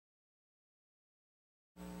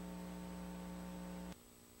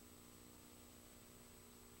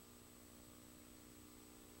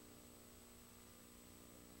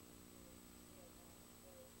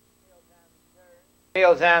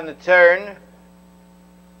Tails on the turn.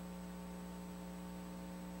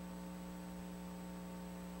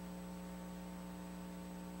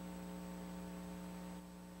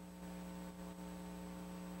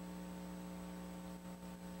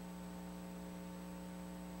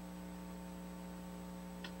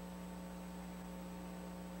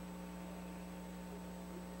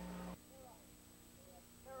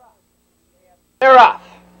 They're off.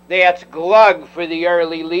 That's Glug for the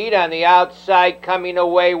early lead. On the outside, coming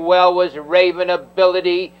away well was Raven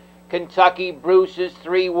Ability. Kentucky Bruce is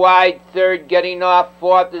 3 wide. Third getting off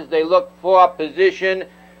fourth as they look for position.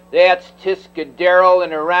 That's Tiscadero,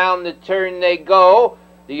 and around the turn they go.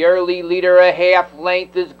 The early leader a half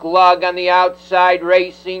length is Glug on the outside,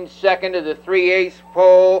 racing second to the 3/8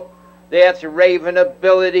 pole. That's Raven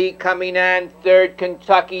Ability coming on third.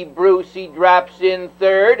 Kentucky Bruce, he drops in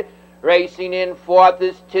third. Racing in fourth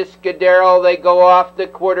is Tiscadero. They go off the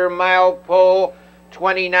quarter-mile pole,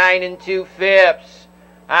 29 2/5.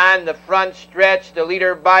 On the front stretch, the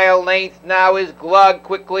leader by a length now is Glug.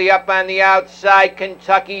 Quickly up on the outside,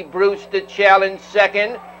 Kentucky Bruce to challenge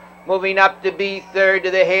second. Moving up to be third to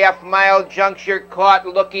the half-mile juncture, caught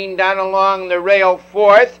looking down along the rail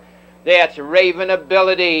fourth. That's Raven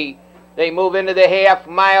Ability. They move into the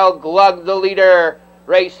half-mile, Glug the leader.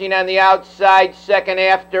 Racing on the outside, second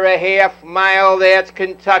after a half mile. That's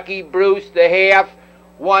Kentucky Bruce, the half,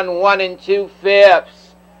 1 2/5.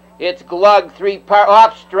 It's Glug,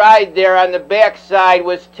 off stride there on the backside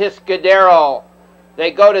was Tiscadero.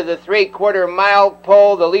 They go to the 3/4 mile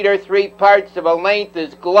pole. The leader 3/4 of a length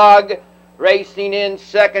is Glug. Racing in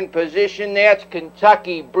second position, that's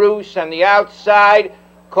Kentucky Bruce on the outside.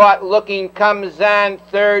 Caught looking comes on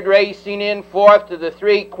third, racing in fourth to the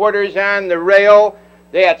 3/4 on the rail.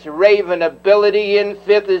 That's Raven Ability in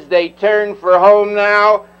fifth as they turn for home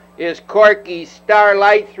now. Is Corky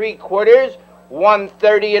Starlight 3/4,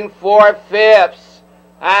 1:30 4/5.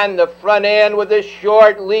 On the front end with a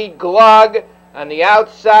short lead, Glug. On the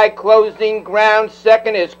outside, closing ground,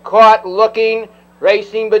 second is Caught Looking.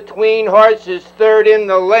 Racing between horses, third in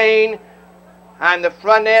the lane. On the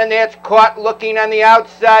front end, that's Caught Looking on the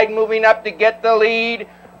outside, moving up to get the lead.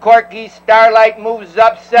 Corky Starlight moves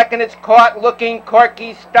up second. It's Caught Looking.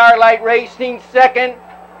 Corky Starlight racing second.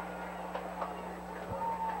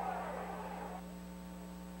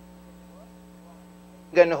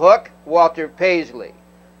 Hook, Walter Paisley.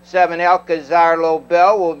 7 Alcazar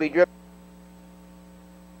Lobel will be driven.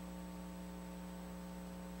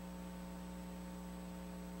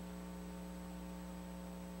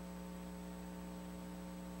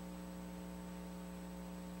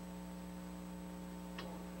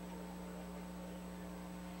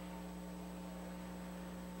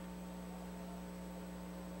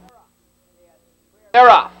 They're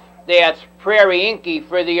off. That's Prairie Inky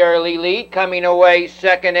for the early lead. Coming away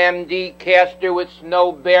second, MD Castor with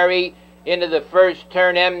Snowberry into the first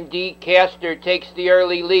turn. MD Castor takes the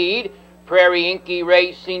early lead. Prairie Inky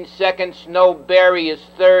racing second. Snowberry is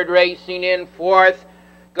third, racing in fourth.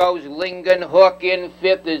 Goes Lingon Hook in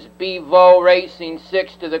fifth is Bevo racing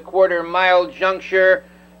sixth to the 1/4 mile juncture.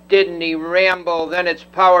 Didn't He Ramble? Then it's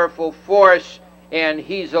Powerful Force, and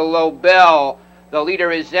He's a Lobel. The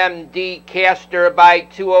leader is MD Castor by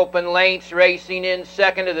 2 open lengths, racing in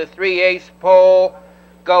second to the 3/8 pole.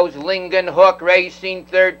 Goes Lingon Hook, racing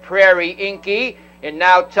third, Prairie Inky. And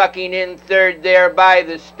now tucking in third there by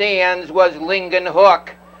the stands was Lingon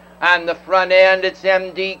Hook. On the front end, it's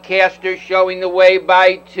MD Castor showing the way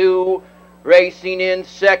by 2. Racing in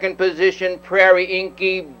second position, Prairie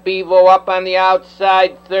Inky. Bevo up on the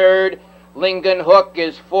outside, third. Lingon Hook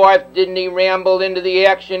is fourth. Didn't He Ramble into the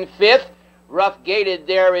action, fifth. Rough gated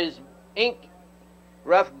there is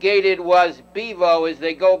Rough gated was Bevo as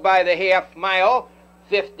they go by the half mile,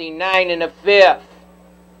 59 1/5.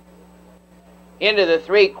 Into the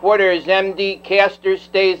 3/4, MD Castor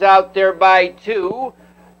stays out there by 2.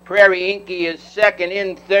 Prairie Inky is second,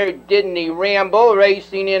 in third, Didn't He Ramble,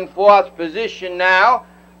 racing in fourth position now.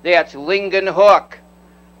 That's Lingon Hook.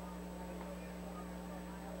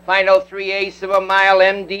 Final 3/8 of a mile,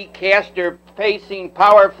 MD Castor pacing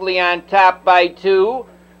powerfully on top by 2.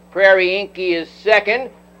 Prairie Inky is second,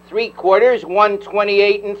 3/4,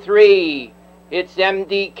 1:28 3. It's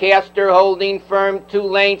MD Castor holding firm 2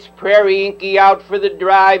 lengths. Prairie Inky out for the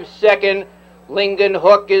drive second. Lingon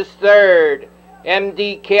Hook is third.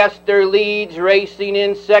 MD Castor leads, racing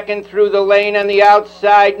in second through the lane on the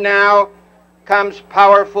outside now. Comes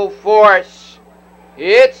Powerful Force.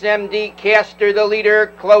 It's MD Castor the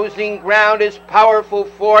leader. Closing ground is Powerful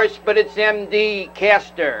Force, but it's MD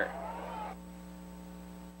Castor.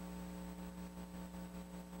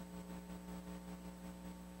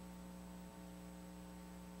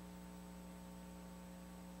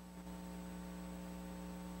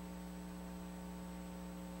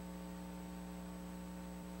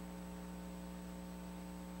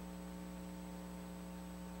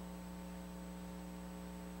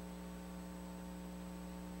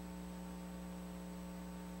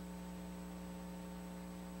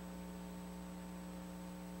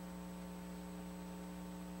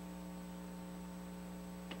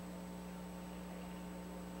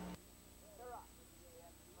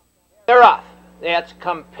 They're off. That's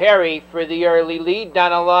Comperi for the early lead.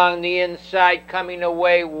 Down along the inside, coming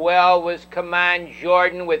away well was Command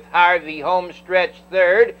Jordan with Harvey homestretch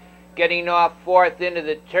third. Getting off fourth into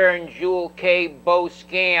the turn, Jewel K. Bo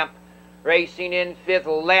Scamp. Racing in fifth,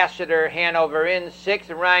 Lassiter Hanover. In sixth,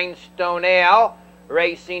 Rhinestone Ale.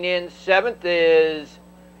 Racing in seventh is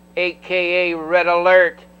AKA Red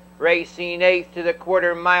Alert. Racing eighth to the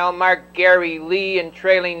quarter-mile mark, Gary Lee, and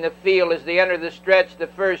trailing the field as they enter the stretch the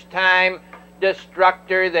first time.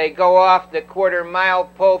 Destructor, they go off the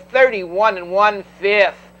quarter-mile pole, 31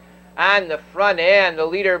 1/5. On the front end, the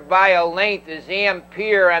leader by a length is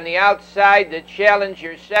Ampere. On the outside, the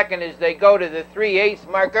challenger second as they go to the 3/8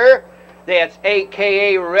 marker. That's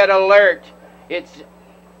AKA Red Alert. It's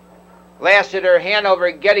Lassiter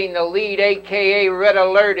Hanover getting the lead. AKA Red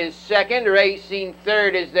Alert is second. Racing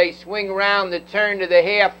third as they swing round the turn to the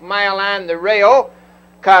half mile on the rail.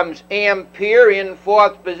 Comes Ampere in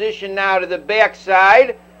fourth position now to the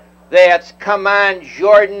backside. That's Come On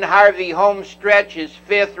Jordan. Harvey homestretch is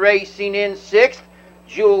fifth. Racing in sixth,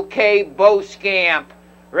 Jewel K. Bo Scamp.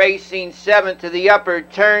 Racing seventh to the upper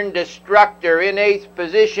turn, Destructor in eighth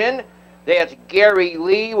position. That's Gary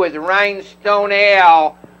Lee with Rhinestone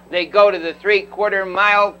Ale. They go to the 3/4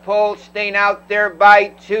 mile pole, staying out there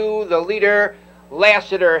by two. The leader,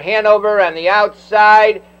 Lassiter Hanover, on the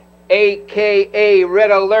outside. AKA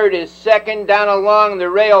Red Alert is second. Down along the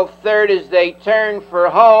rail third as they turn for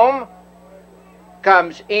home.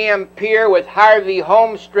 Comes Ampere with Harvey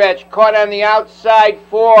homestretch, caught on the outside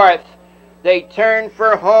fourth. They turn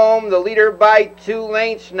for home. The leader by 2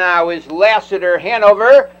 lengths now is Lassiter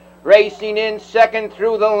Hanover. Racing in second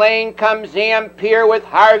through the lane comes Ampere with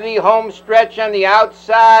Harvey homestretch on the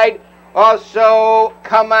outside. Also,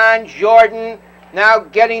 Come On Jordan. Now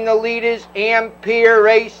getting the lead is Ampere.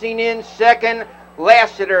 Racing in second,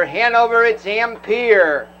 Lassiter Hanover. It's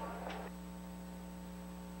Ampere.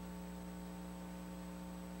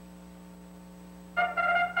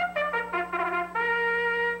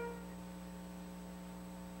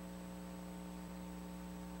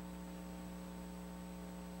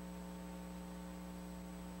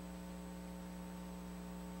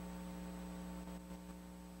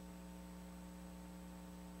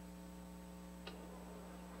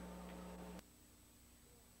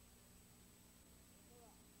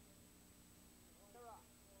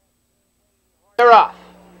 They're off.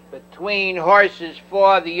 Between horses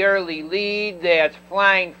for the early lead, that's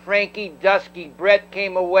Flying Frankie. Dusky Brett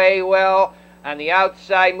came away well. On the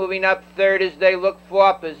outside, moving up third as they look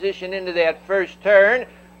for position into that first turn.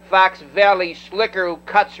 Fox Valley Slicker, who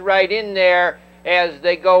cuts right in there as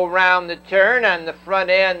they go round the turn. On the front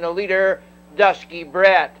end, the leader, Dusky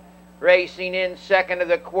Brett. Racing in second to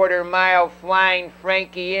the quarter mile, Flying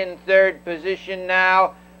Frankie in third position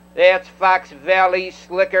now. That's Fox Valley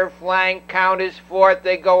Slicker. Flying Count is fourth.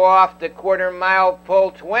 They go off the quarter mile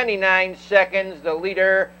pole, 29 seconds. The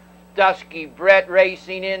leader, Dusky Brett,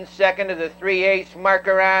 racing in second to the 3/8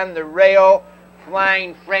 marker on the rail.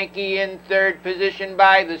 Flying Frankie in third position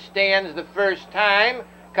by the stands the first time.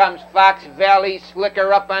 Comes Fox Valley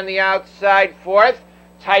Slicker up on the outside fourth.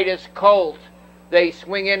 Titus Colt. They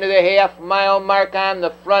swing into the half mile mark on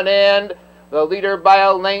the front end. The leader by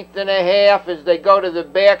a length and a half as they go to the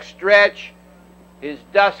back stretch is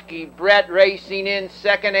Dusky Brett, racing in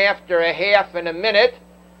second after a half and a minute.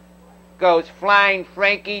 Goes Flying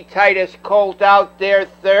Frankie. Titus Colt out there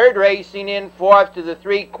third. Racing in fourth to the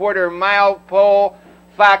 3/4 mile pole,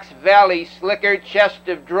 Fox Valley Slicker. Chest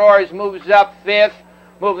of Drawers moves up fifth.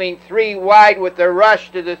 Moving 3 wide with the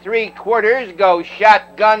rush to the 3/4 goes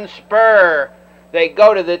Shotgun Spur. They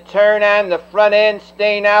go to the turn on the front end,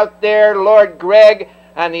 staying out there. Lord Gregg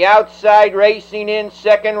on the outside, racing in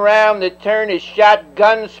second round. The turn is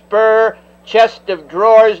Shotgun Spur. Chest of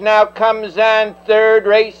Drawers now comes on third,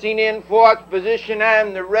 racing in fourth position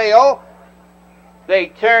on the rail. They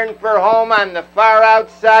turn for home on the far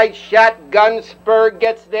outside. Shotgun Spur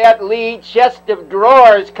gets that lead. Chest of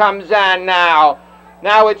Drawers comes on now.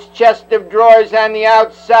 Now it's Chest of Drawers on the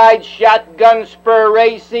outside. Shotgun Spur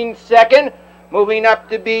racing second. Moving up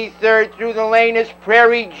to be third through the lane is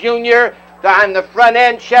Prairie Junior. On the front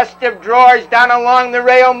end, Chest of Drawers down along the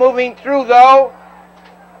rail, moving through though.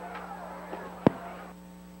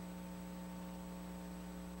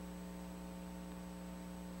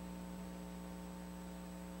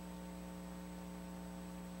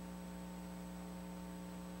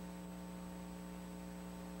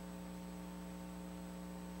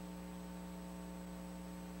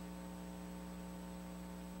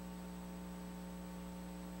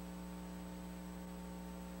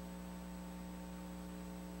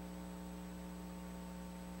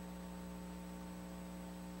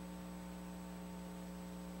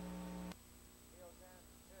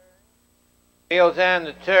 Wheels on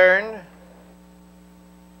the turn.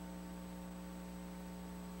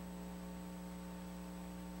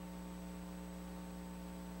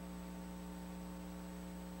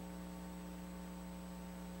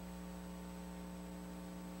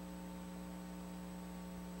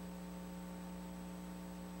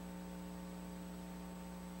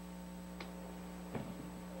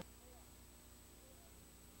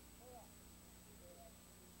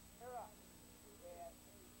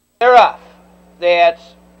 They're off.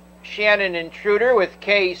 That's Shannon Intruder with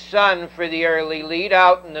Kay Sun for the early lead.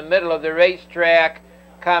 Out in the middle of the racetrack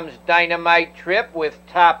comes Dynamite Trip with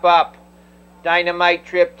Top Up. Dynamite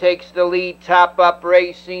Trip takes the lead. Top Up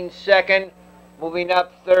racing second. Moving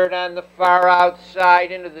up third on the far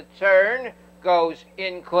outside into the turn goes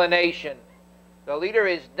Inclination. The leader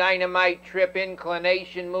is Dynamite Trip.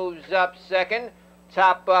 Inclination moves up second.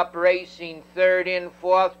 Top Up racing third. In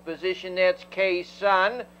fourth position, that's Kay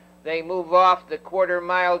Sun. They move off the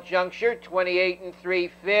quarter-mile juncture, 28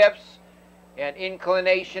 3/5. And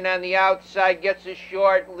Inclination on the outside gets a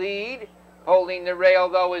short lead. Holding the rail,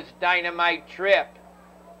 though, is Dynamite Trip.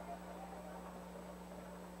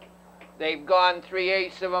 They've gone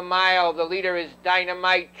 3/8 of a mile. The leader is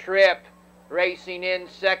Dynamite Trip. Racing in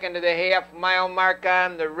second to the half-mile mark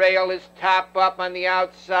on the rail is Top Up on the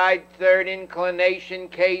outside. Third, Inclination.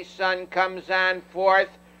 K-Sun comes on fourth.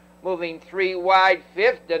 Moving 3 wide,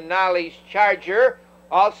 fifth, Denali's Charger.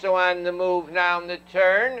 Also on the move now in the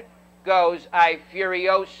turn goes I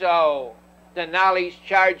Furioso. Denali's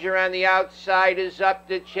Charger on the outside is up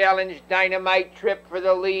to challenge Dynamite Trip for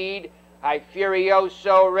the lead. I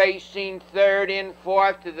Furioso racing third. In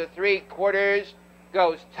fourth to the 3/4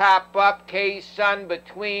 goes Top Up. K-Sun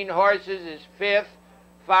between horses is fifth.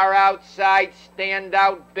 Far outside,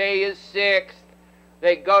 Standout Bay is sixth.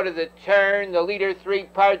 They go to the turn. The leader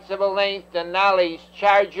 3/4 of a length. Denali's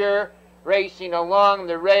Charger racing along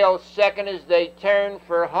the rail second as they turn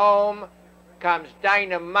for home. Comes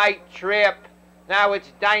Dynamite Trip. Now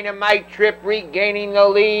it's Dynamite Trip regaining the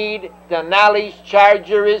lead. Denali's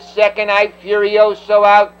Charger is second. I Furioso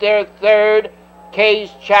out there third. Kay's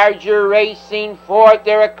Charger racing fourth.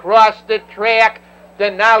 They're across the track.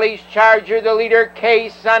 Denali's Charger, the leader.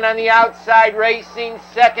 K-Sun on the outside racing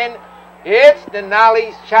second. It's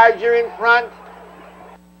Denali's Charger in front.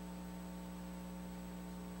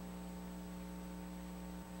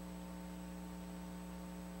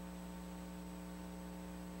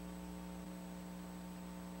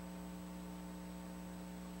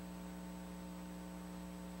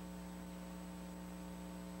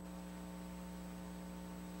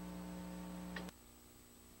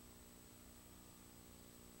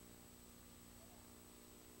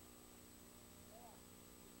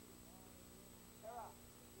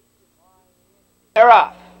 They're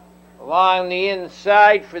off. Along the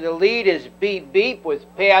inside for the lead is Beep Beep with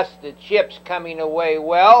Past the Chips coming away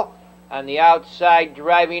well. On the outside,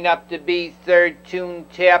 driving up to be third, Tune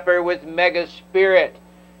Tapper with Mega Spirit.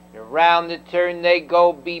 Around the turn they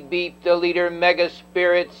go. Beep Beep, the leader. Mega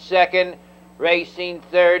Spirit second. Racing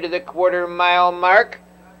third to the quarter-mile mark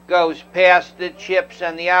goes Past the Chips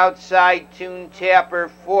on the outside. Tune Tapper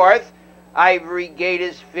fourth. Ivory Gate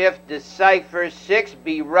is fifth. Decipher sixth.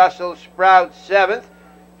 B. Russell Sprout seventh.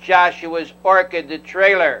 Joshua's Orchid the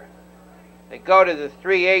trailer. They go to the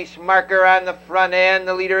 3/8 marker on the front end.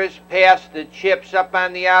 The leader is Past the Chips up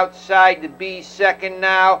on the outside. The B second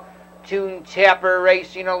now. Tune Tapper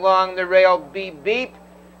racing along the rail. Beep Beep.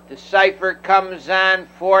 Decipher comes on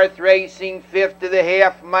fourth, racing fifth to the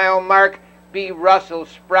half-mile mark. B. Russell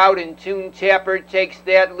Sprout and Tune Tapper takes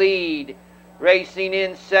that lead. Racing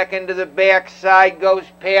in second to the backside goes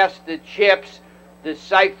Past the Chips.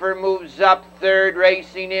 Decipher moves up third,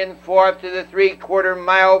 racing in fourth to the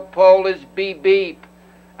 3/4 pole is Beep Beep.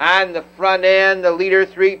 On the front end, the leader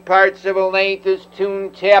 3/4 of a length is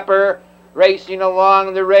Tune Tapper. Racing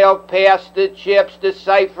along the rail Past the Chips.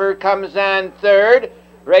 Decipher comes on third.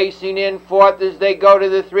 Racing in fourth as they go to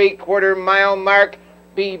the 3/4 mark,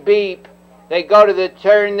 Beep Beep. They go to the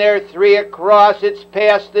turn there, 3 across. It's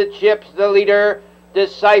Past the Chips, the leader.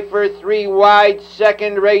 Decipher 3 wide,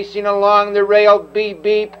 second, racing along the rail, Beep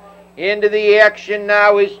Beep. Into the action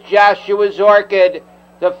now is Joshua's Orchid.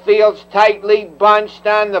 The field's tightly bunched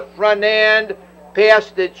on the front end.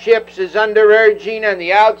 Past the Chips is under urging on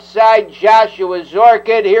the outside. Joshua's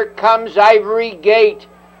Orchid. Here comes Ivory Gate.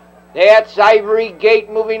 That's Ivory Gate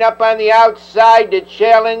moving up on the outside to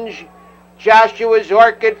challenge Joshua's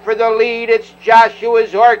Orchid for the lead. It's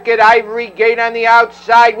Joshua's Orchid. Ivory Gate on the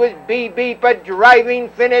outside with Beep Beep. A driving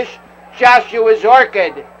finish. Joshua's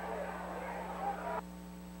Orchid.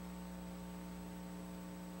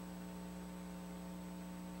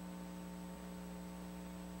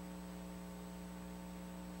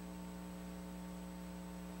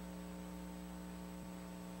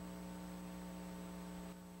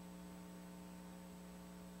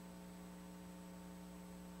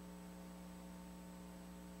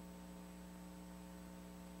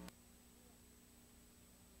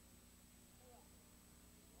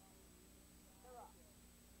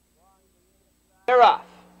 They're off.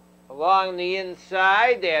 Along the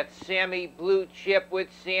inside, that's Sammy Blue Chip with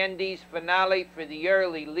Sandy's Finale for the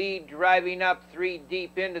early lead, driving up 3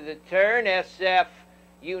 deep into the turn. SF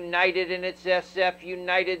United, and it's SF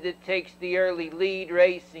United that takes the early lead,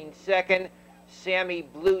 racing second. Sammy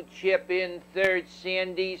Blue Chip in third.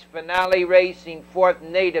 Sandy's Finale racing fourth.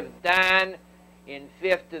 Native Don in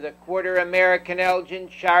fifth to the quarter. American Elgin,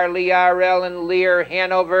 Charlie RL, and Lear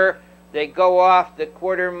Hanover. They go off the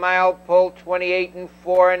quarter-mile pole, 28 and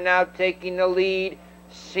 4, and now taking the lead.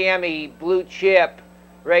 Sammy Blue Chip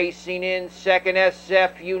racing in second.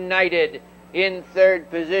 SF United in third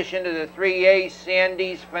position to the 3A.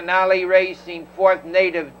 Sandy's Finale racing fourth.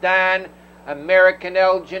 Native Don. American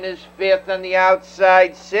Elgin is fifth on the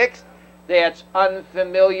outside, sixth. That's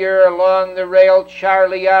Unfamiliar along the rail.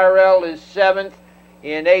 Charlie RL is seventh.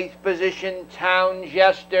 In eighth position, Town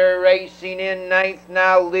Jester racing in ninth.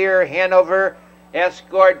 Now Lear Hanover.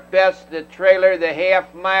 Escort Best, the trailer, the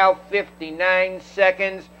half mile, 59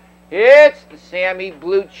 seconds. It's the Sammy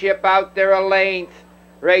Blue Chip out there a length.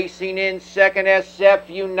 Racing in second. SF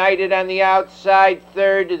United on the outside.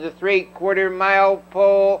 Third to the 3/4 mile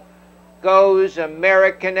pole goes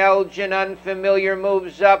American Elgin. Unfamiliar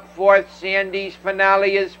moves up fourth. Sandy's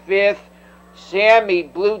Finale is fifth. Sammy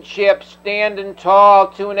Blue Chip standing tall,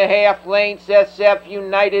 2.5 lengths. SF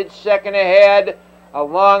United second ahead.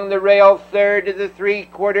 Along the rail, third to the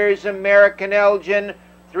 3/4. American Elgin,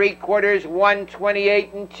 3/4,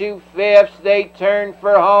 1:28 and 2/5. They turn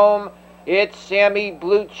for home. It's Sammy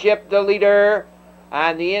Blue Chip, the leader.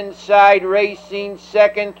 On the inside, racing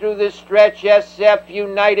second through the stretch. SF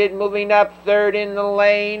United moving up third in the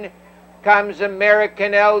lane. Comes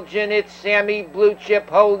American Elgin. It's Sammy Blue Chip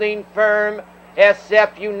holding firm.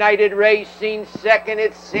 SF United racing second.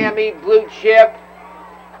 It's Sammy Blue Chip.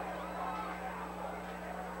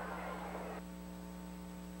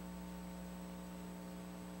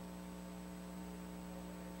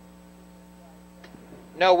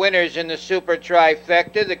 No winners in the Super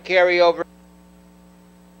Trifecta. The carryover.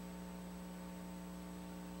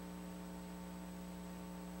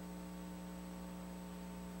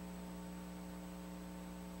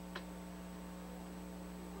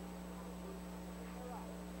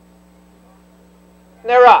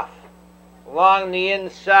 They're off. Along the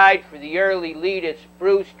inside for the early lead, it's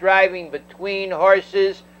Bruce driving between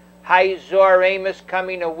horses. Hyzor Amos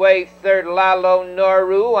coming away third. Lalo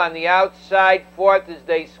Noru on the outside fourth as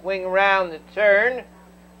they swing round the turn.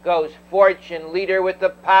 Goes Fortune Leader with the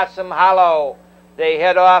Possum Hollow. They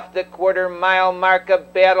head off the quarter-mile mark. A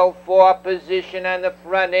battle for position on the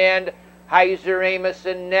front end. Hyzor Amos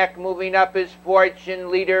and Neck moving up as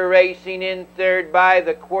Fortune Leader, racing in third by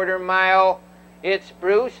the quarter-mile. It's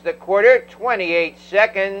Bruce, the quarter, 28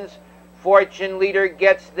 seconds. Fortune Leader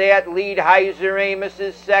gets that lead. Hyzor Amos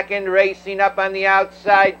is second, racing up on the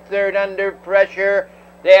outside, third under pressure.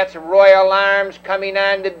 That's Royal Arms coming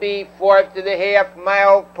on to be fourth to the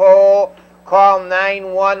half-mile pole. Call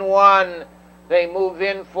 911. They move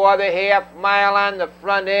in for the half-mile on the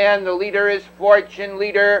front end. The leader is Fortune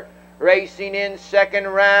Leader, racing in second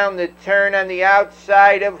round. The turn on the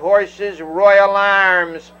outside of horses, Royal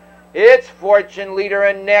Arms. It's Fortune Leader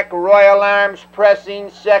and Neck. Royal Arms pressing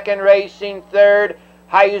second, racing third.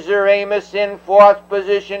 Hyzor Amos in fourth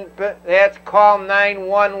position. That's call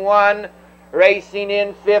 911. Racing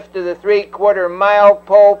in fifth to the 3/4 mile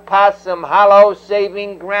pole. Possum Hollow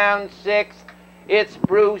saving ground sixth. It's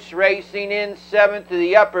Bruce racing in seventh to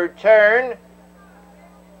the upper turn.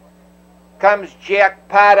 Comes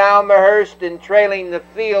Jackpot Almahurst, and trailing the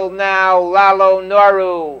field now, Lalo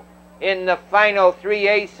Noru. In the final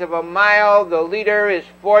 3/8 of a mile, the leader is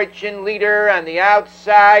Fortune Leader. On the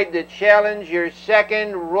outside, the challenger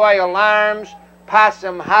second, Royal Arms.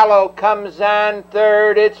 Possum Hollow comes on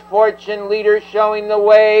third. It's Fortune Leader showing the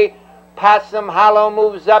way. Possum Hollow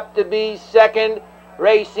moves up to be second.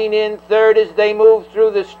 Racing in third as they move through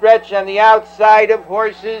the stretch on the outside of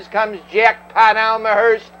horses comes Jackpot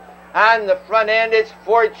Almahurst. On the front end, it's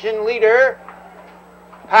Fortune Leader.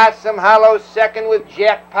 Possum Hollow second with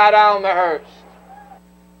Jackpot Almahurst.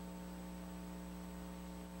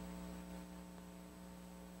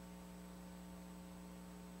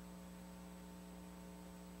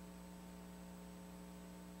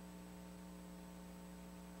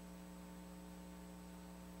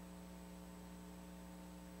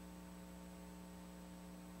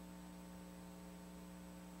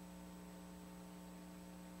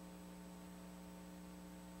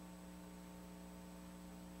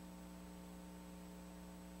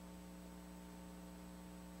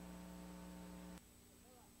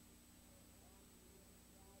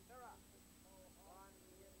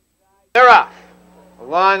 They're off.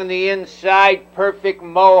 Along the inside, Perfect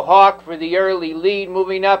Mohawk for the early lead.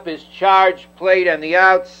 Moving up is Charge Plate on the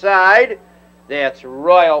outside. That's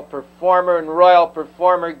Royal Performer, and Royal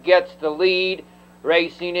Performer gets the lead.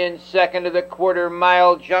 Racing in second to the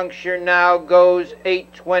quarter-mile juncture now goes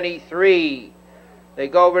 8:23. They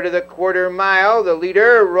go over to the quarter-mile. The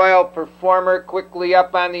leader, Royal Performer, quickly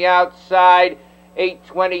up on the outside.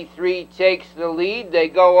 8:23 takes the lead. They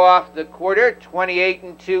go off the quarter,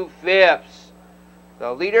 28 2/5.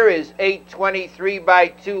 The leader is 8:23 by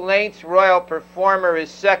 2 lengths. Royal Performer is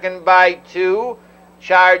second by 2.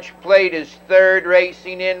 Charge Plate is third.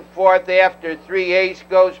 Racing in fourth after 3/8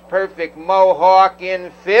 goes Perfect Mohawk in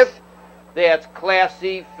fifth. That's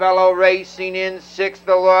Classy Fellow racing in sixth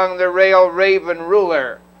along the rail, Raven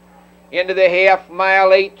Ruler. Into the half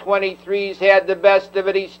mile, 8:23's had the best of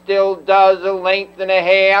it. He still does, a length and a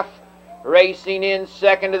half. Racing in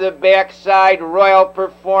second to the backside, Royal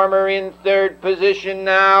Performer in third position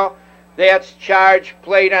now. That's Charge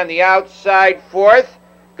Plate on the outside. Fourth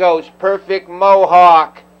goes Perfect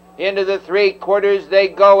Mohawk. Into the 3/4 they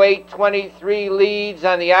go. 8:23 leads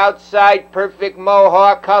on the outside. Perfect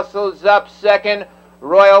Mohawk hustles up second.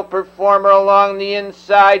 Royal Performer along the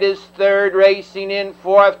inside is third. Racing in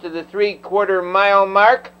fourth to the 3/4 mile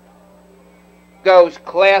mark goes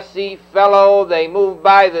Classy Fellow. They move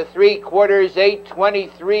by the 3/4.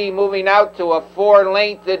 8:23 moving out to a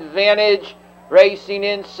 4-length advantage. Racing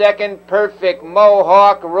in second, Perfect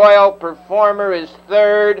Mohawk. Royal Performer is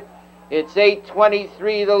third. It's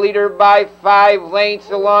 8:23, the leader by 5 lengths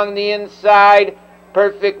along the inside.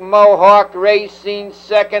 Perfect Mohawk racing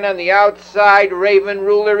second on the outside. Raven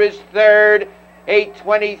Ruler is third.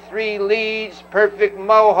 8:23 leads. Perfect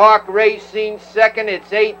Mohawk racing second.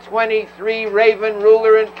 It's 8:23, Raven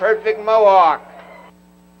Ruler and Perfect Mohawk.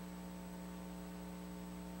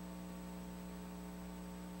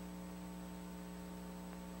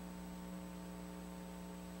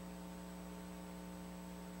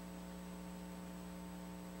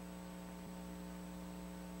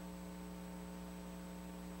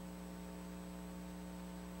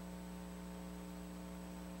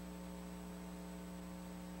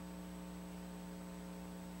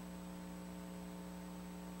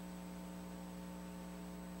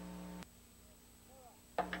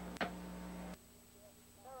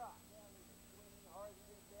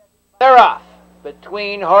 They're off.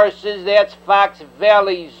 Between horses, that's Fox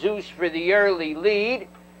Valley Zeus for the early lead.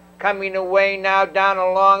 Coming away now down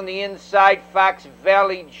along the inside, Fox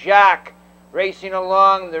Valley Jock. Racing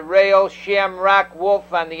along the rail, Shamrock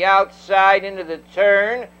Wolf on the outside. Into the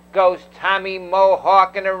turn goes Tommy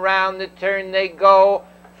Mohawk, and around the turn they go.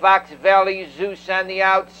 Fox Valley Zeus on the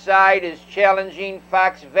outside is challenging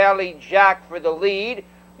Fox Valley Jock for the lead.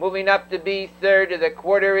 Moving up to be third to the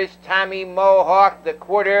quarter is Tommy Mohawk. The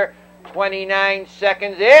quarter, 29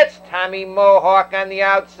 seconds. It's Tommy Mohawk on the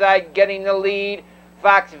outside getting the lead.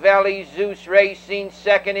 Fox Valley Zeus racing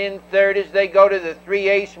second in third as they go to the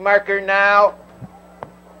 3/8 marker now.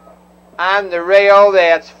 On the rail,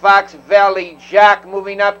 that's Fox Valley Jock.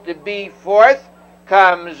 Moving up to be fourth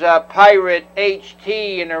comes Pirate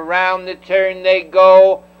HT, and around the turn they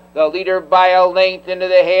go. The leader by a length into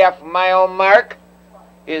the half-mile mark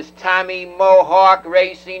is Tommy Mohawk,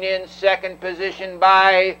 racing in second position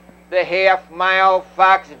by the half-mile.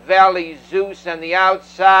 Fox Valley Zeus on the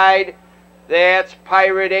outside. That's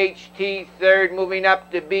Pirate HT third. Moving up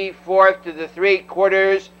to be fourth to the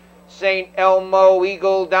 3/4. St. Elmo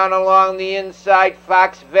Eagle down along the inside.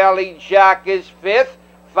 Fox Valley Jock is fifth.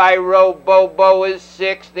 Fyro Bobo is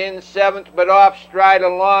sixth. In seventh, but off stride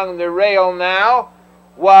along the rail now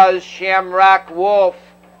was Shamrock Wolf.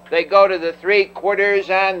 They go to the 3/4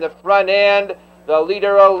 on the front end. The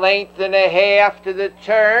leader a length and a half to the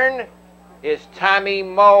turn is Tommy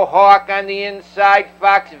Mohawk on the inside.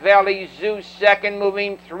 Fox Valley Zeus second.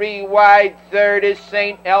 Moving 3 wide. Third is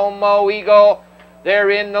St. Elmo Eagle. They're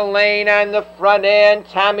in the lane on the front end.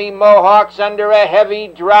 Tommy Mohawk's under a heavy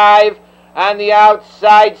drive. On the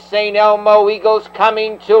outside, St. Elmo Eagle's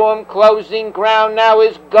coming to him. Closing ground now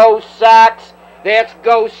is Go Sox. That's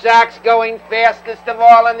Go Sox going fastest of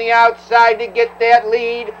all on the outside to get that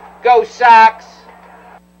lead. Go Sox.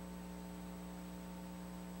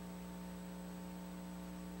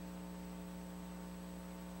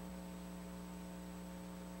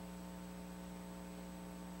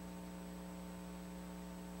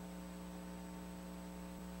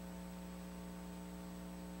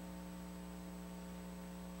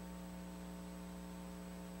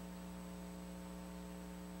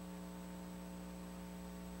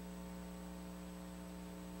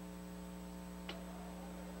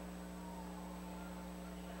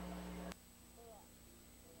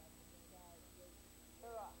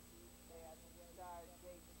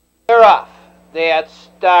 That's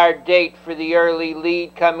Star Date for the early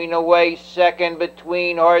lead, coming away second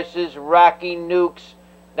between horses Rocky Nukes.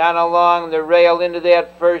 Down along the rail into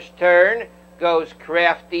that first turn goes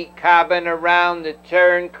Crafty Cabin around the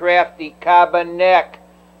turn. Crafty Cabin neck.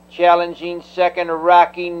 Challenging second,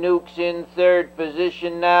 Rocky Nukes in third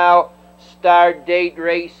position now. Star Date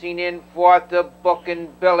racing in fourth, the Bookin'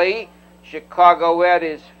 Billy. Chicago Ed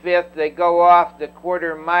is fifth. They go off the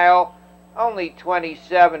quarter mile, only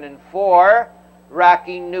 27 and 4.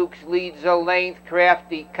 Rocky Nukes leads a length.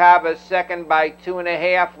 Crafty Cava second by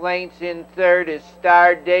 2.5 lengths. In third is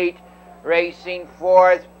Star Date. Racing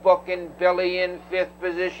fourth, Bookin' Billy in fifth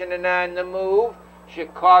position and on the move.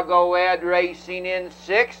 Chicago Ed racing in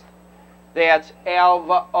sixth. That's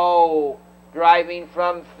Alva O. Driving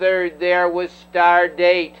from third there was Star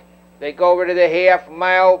Date. They go over to the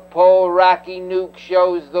half-mile pole. Rocky Nuke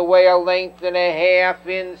shows the way, a length and a half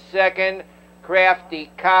in second.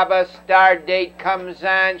 Crafty Cava. Star Date comes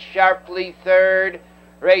on sharply third.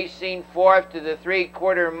 Racing fourth to the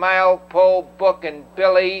 3/4 mile pole, Bookin'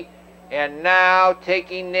 Billy. And now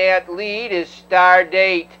taking that lead is Star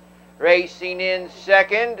Date. Racing in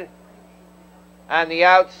second. On the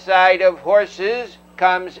outside of horses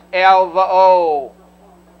comes Alva O.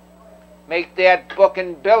 Make that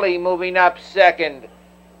Bookin' Billy moving up second.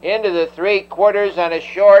 Into the 3/4 on a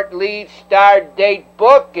short lead, Star Date.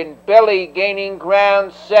 Bookin' Billy gaining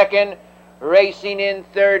ground second. Racing in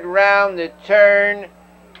third round the turn.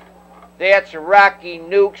 That's Rocky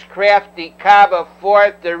Nukes. Crafty Cava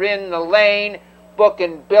fourth. They're in the lane.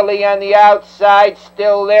 Bookin' Billy on the outside.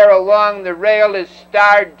 Still there along the rail is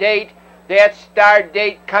Star Date. That's Star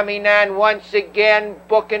Date coming on once again.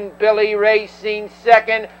 Bookin' Billy racing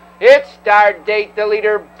second. It's Star Date, the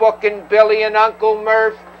leader, Bookin' Billy and Uncle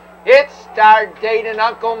Murph. It's Star Date and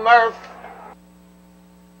Uncle Murph.